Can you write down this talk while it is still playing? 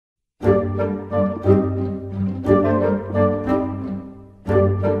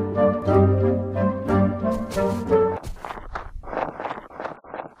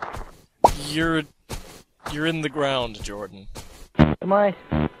You're in the ground, Jordan. Am I?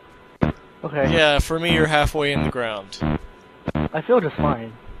 Okay. Yeah, for me, you're halfway in the ground. I feel just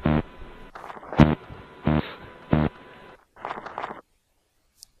fine.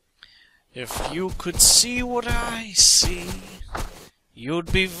 If you could see what I see,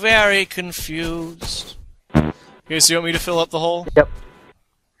 you'd be very confused. Okay, so you want me to fill up the hole? Yep.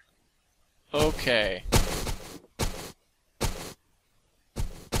 Okay.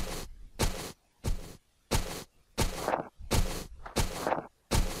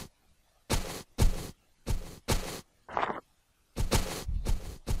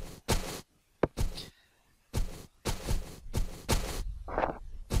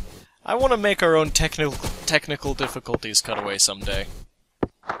 I want to make our own technical difficulties cutaway someday.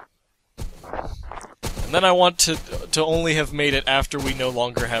 And then I want to only have made it after we no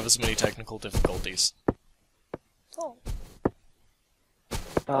longer have as many technical difficulties. Oh.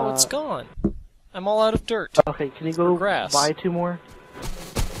 Oh, it's gone. I'm all out of dirt. Okay, can you go buy 2 more?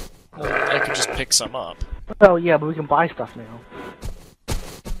 Well, I could just pick some up. Oh yeah, but we can buy stuff now.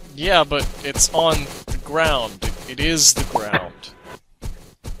 Yeah, but it's on the ground. It is the ground.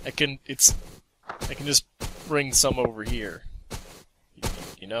 I can just bring some over here.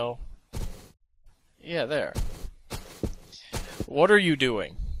 You know? Yeah, there. What are you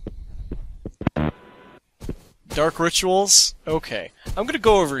doing? Dark rituals? Okay. I'm gonna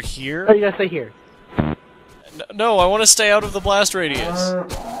go over here. Oh, you gotta stay here. No, I want to stay out of the blast radius.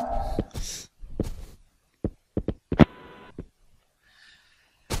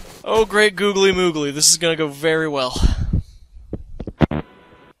 Oh, great googly moogly. This is gonna go very well.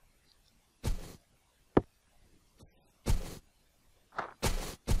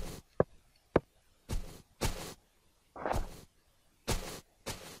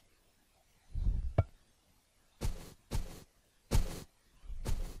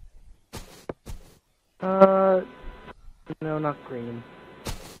 No, not green.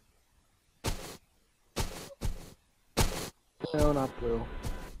 No, not blue.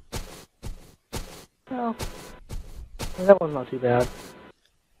 No. That one's not too bad.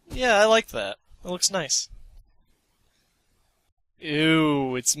 Yeah, I like that. It looks nice.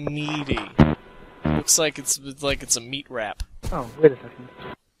 Ew, it's meaty. Looks like it's a meat wrap. Oh, wait a second.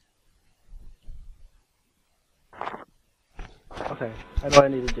 Okay, I know what I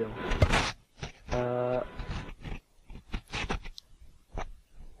need to do.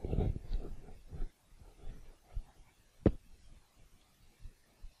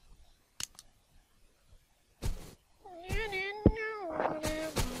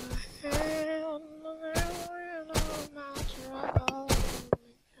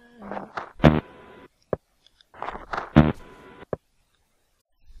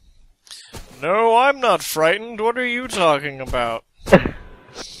 No, I'm not frightened. What are you talking about?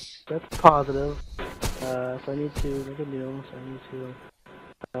 That's positive. So I need to make a new, so I need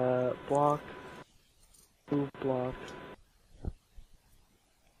to, block, move block.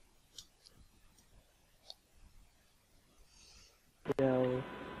 Scale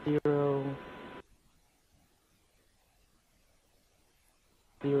 0,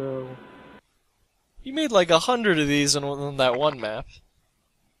 0. You made like 100 of these on that one map.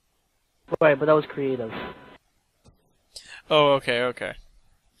 Right, but that was creative. Oh, okay, okay.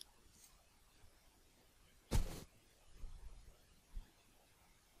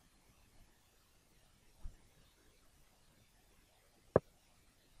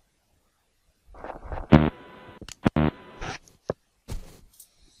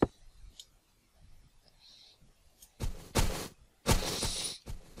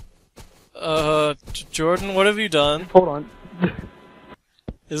 Jordan, what have you done? Hold on.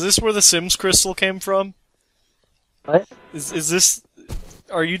 Is this where the Sims crystal came from? What? Is this...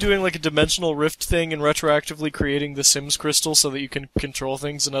 Are you doing like a dimensional rift thing and retroactively creating the Sims crystal so that you can control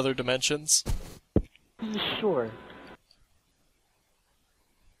things in other dimensions? Sure.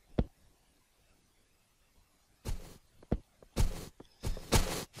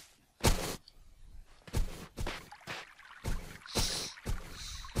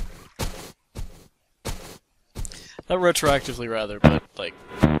 Not retroactively, rather, but, like,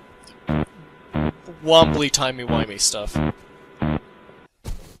 wobbly timey-wimey stuff. I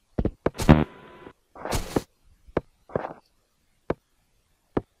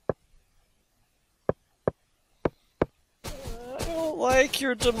don't like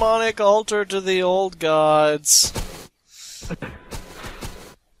your demonic altar to the old gods.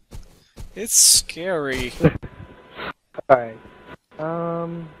 It's scary. Alright.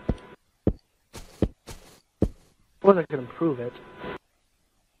 suppose I could improve it.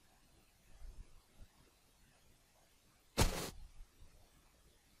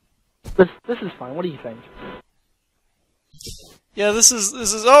 This is fine. What do you think? Yeah, this is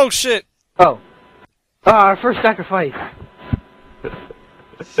oh shit. Oh. Our first sacrifice.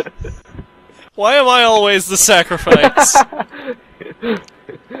 Why am I always the sacrifice?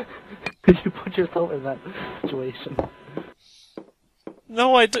 Could you put yourself in that situation?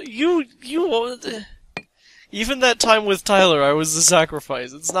 No, I do. You. Even that time with Tyler, I was the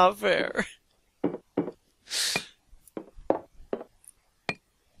sacrifice. It's not fair.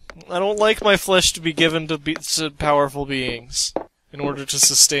 I don't like my flesh to be given to powerful beings in order to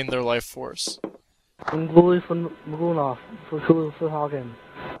sustain their life force.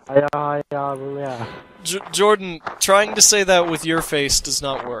 Jordan, trying to say that with your face does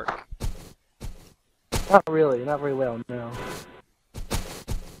not work. Not really, not very well, no.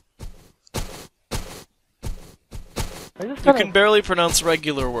 You can barely pronounce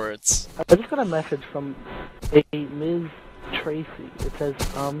regular words. I just got a message from a Ms. Tracy. It says,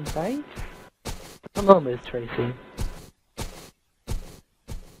 thanks? Hello, Ms. Tracy.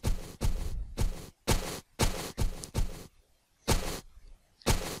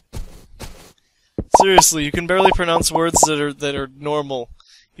 Seriously, you can barely pronounce words that are normal.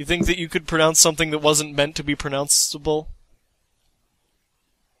 You think that you could pronounce something that wasn't meant to be pronounceable?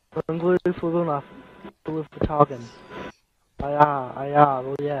 Yeah.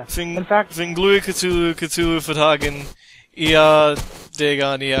 In fact, Finglui Cthulhu Fatagan Ia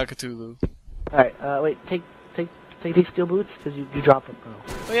Dagon Ia Cthulhu. Alright, wait, take these steel boots, because you dropped them.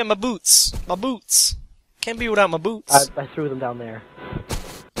 Oh yeah, my boots. My boots. Can't be without my boots. I threw them down there.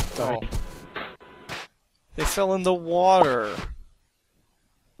 Sorry. Oh. They fell in the water.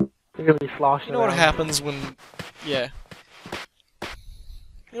 They're gonna be sloshing You know what happens when... Yeah.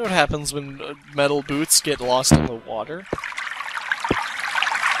 You know what happens when metal boots get lost in the water?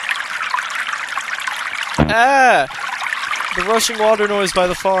 Ah! The rushing water noise by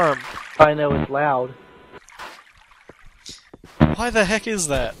the farm. I know, it's loud. Why the heck is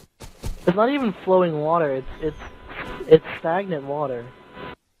that? It's not even flowing water, it's stagnant water.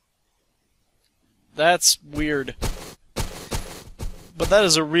 That's weird. But that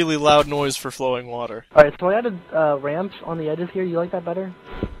is a really loud noise for flowing water. Alright, so I added ramps on the edges here. You like that better?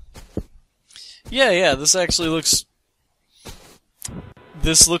 Yeah, this actually looks...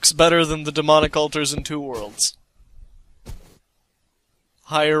 This looks better than the demonic altars in Two Worlds.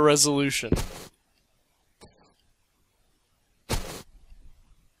 Higher resolution.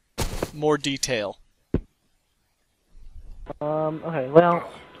 More detail. Okay, well...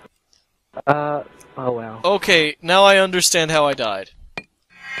 oh wow. Okay, now I understand how I died.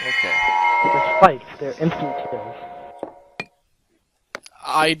 Okay. They're spikes, they're instant kills.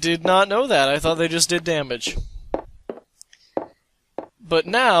 I did not know that. I thought they just did damage. But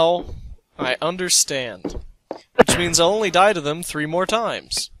now, I understand. Which means I'll only die to them 3 more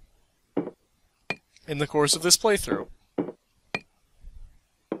times. In the course of this playthrough.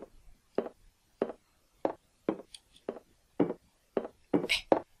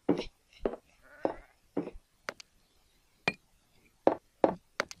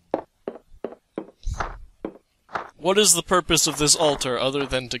 What is the purpose of this altar other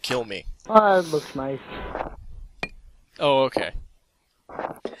than to kill me? It looks nice. Oh, okay.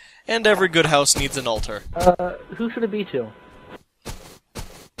 And every good house needs an altar. Who should it be to?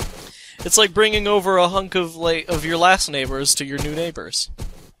 It's like bringing over a hunk of your last neighbors to your new neighbors.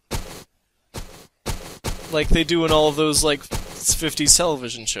 Like they do in all of those, 50s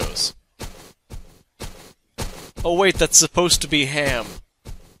television shows. Oh wait, that's supposed to be ham.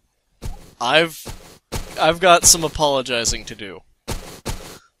 I've got some apologizing to do.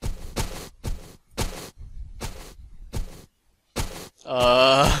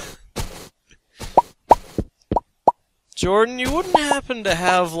 Jordan, you wouldn't happen to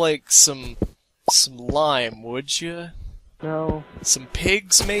have, some lime, would you? No. Some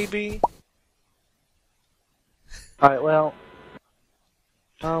pigs, maybe? Alright, well...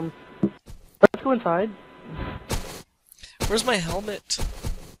 let's go inside. Where's my helmet?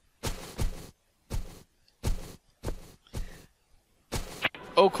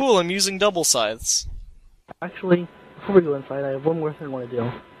 Oh cool, I'm using double scythes. Actually, before we go inside, I have one more thing I want to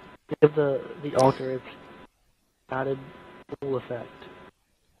do. Give the altar its added cool effect.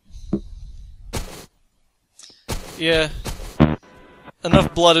 Yeah.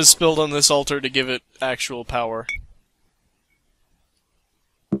 Enough blood is spilled on this altar to give it actual power.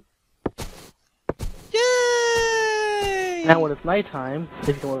 Yay! Now when it's nighttime, if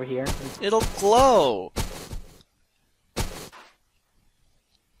you come over here... It'll glow!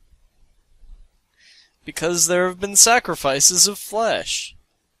 Because there have been sacrifices of flesh.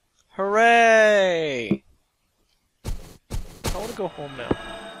 Hooray! I want to go home now.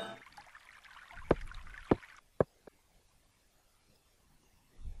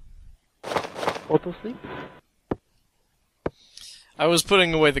 Auto sleep? I was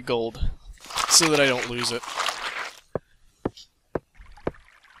putting away the gold, so that I don't lose it.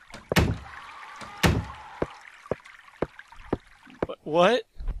 What?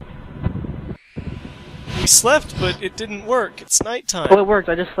 We slept, but it didn't work. It's nighttime. Well, it worked.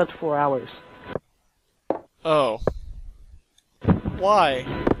 I just slept 4 hours. Oh.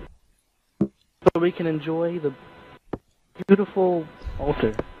 Why? So we can enjoy the beautiful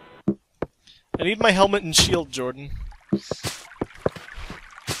altar. I need my helmet and shield, Jordan.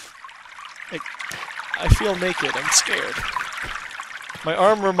 I feel naked. I'm scared. My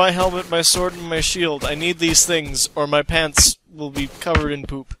armor, my helmet, my sword, and my shield. I need these things, or my pants will be covered in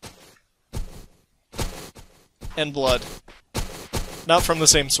poop. And blood. Not from the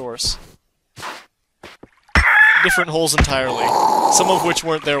same source. Different holes entirely. Some of which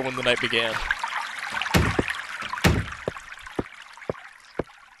weren't there when the night began.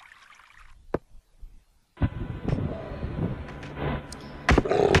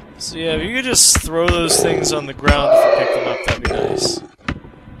 So yeah, if you could just throw those things on the ground if you pick them up, that'd be nice.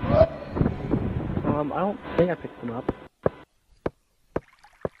 I don't think I picked them up.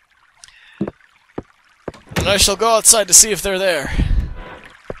 And I shall go outside to see if they're there.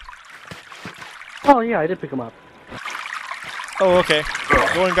 Oh yeah, I did pick them up. Oh, okay.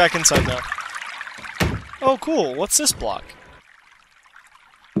 Going back inside now. Oh, cool. What's this block?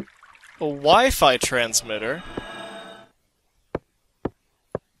 A Wi-Fi transmitter?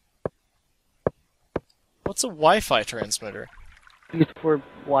 What's a Wi-Fi transmitter? It's for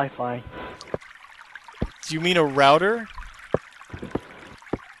Wi-Fi. Do you mean a router?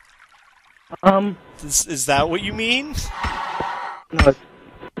 Is that what you mean? No,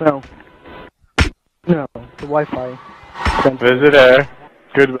 no. No, the Wi-Fi. Visitor.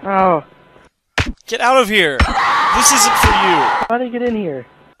 Good. Oh, Get out of here! This isn't for you! how did I get in here?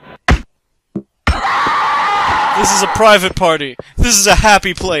 This is a private party. This is a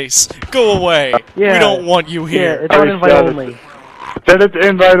happy place. Go away. Yeah. We don't want you Yeah, here. it's on invite only. Said it's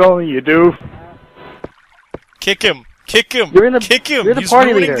invite only, you do. Kick him. Kick him. You're in the- Kick him. you're the He's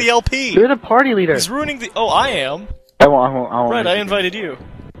party ruining leader. the LP. You're the party leader. He's ruining the... Oh, I am. I won't. Right, I invited you.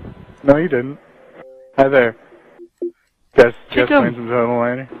 No, you didn't. Hi there. Guess Kick playing him. some Total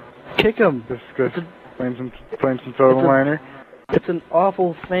Miner. Kick him. Guess playing some Total it's a- Miner. It's an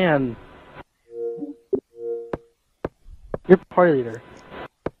awful fan. You're party leader.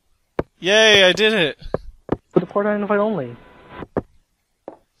 Yay, I did it. Put the party on invite only.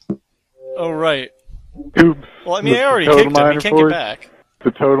 Oh, right. Oops. Well, I mean, I The already Total kicked him. He Miner can't Forge. get back.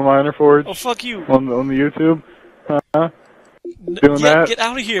 The Total Miner Forge Oh, fuck you. on the YouTube. Doing Yeah, that? get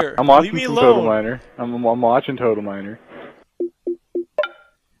out of here. I'm Leave watching me some Total alone. Miner. I'm watching Total Miner.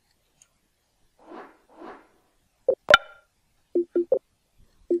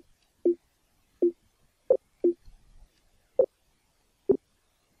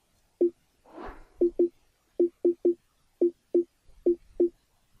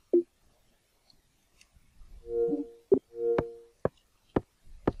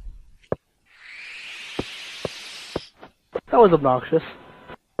 That was obnoxious.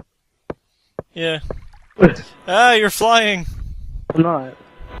 Yeah. Ah, you're flying. I'm not.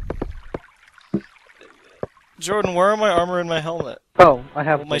 Jordan, where are my armor and my helmet? Oh, I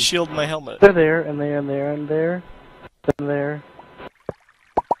have Well, my them. shield and my helmet. They're there, and there, and there, and there. And there.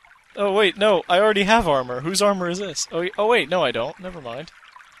 Oh, wait, no. I already have armor. Whose armor is this? Oh, wait, no, I don't. Never mind.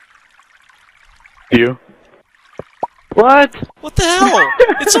 You? What? What the hell?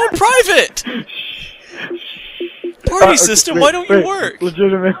 It's on private! Party system, why don't you work?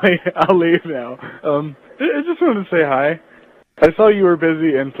 Legitimately, I'll leave now. I just wanted to say hi. I saw you were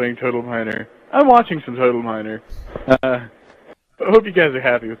busy and playing Total Miner. I'm watching some Total Miner. I hope you guys are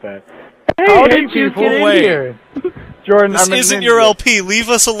happy with that. How Hey, did you people, get in wait. here? Jordan, This I'm an isn't your ninja. LP. Leave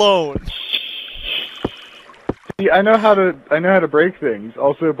us alone. See, I know how to break things.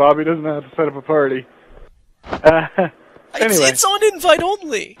 Also, Bobby doesn't know how to set up a party. Anyway, It's on invite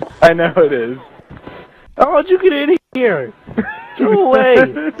only. I know it is. How'd you get in here? Go away.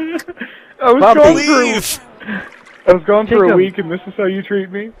 I was Bobby. gone Leave. I was gone for Kick a him. week, and this is how you treat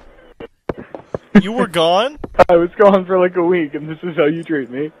me. You were gone? I was gone for like a week, and this is how you treat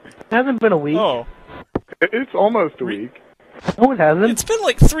me. It hasn't been a week. Oh. It's almost a week. No, it hasn't. It's been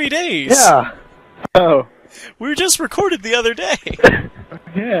like 3 days. Yeah. Oh, We were just recorded the other day.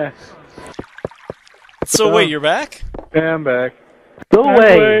 yeah. So wait, you're back? Yeah, I'm back. Go Can I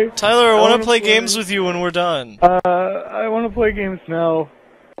away. play? Tyler, I want wanna to play play. games with you when we're done. I want to play games now.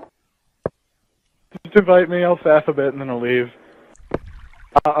 Just invite me. I'll faff a bit and then I'll leave.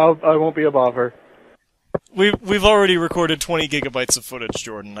 I won't be a bother. We've already recorded 20 gigabytes of footage,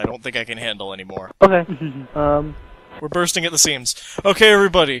 Jordan. I don't think I can handle any more. Okay. We're bursting at the seams. Okay,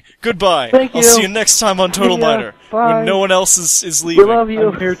 everybody. Goodbye. Thank I'll you. see you next time on Total See ya. Miner Bye. when no one else is We leaving. love you.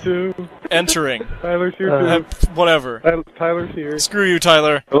 I'm here too. Entering. Tyler's here too. Whatever. Tyler's here. Screw you,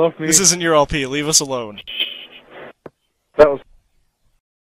 Tyler. I love me. This isn't your LP. Leave us alone. That was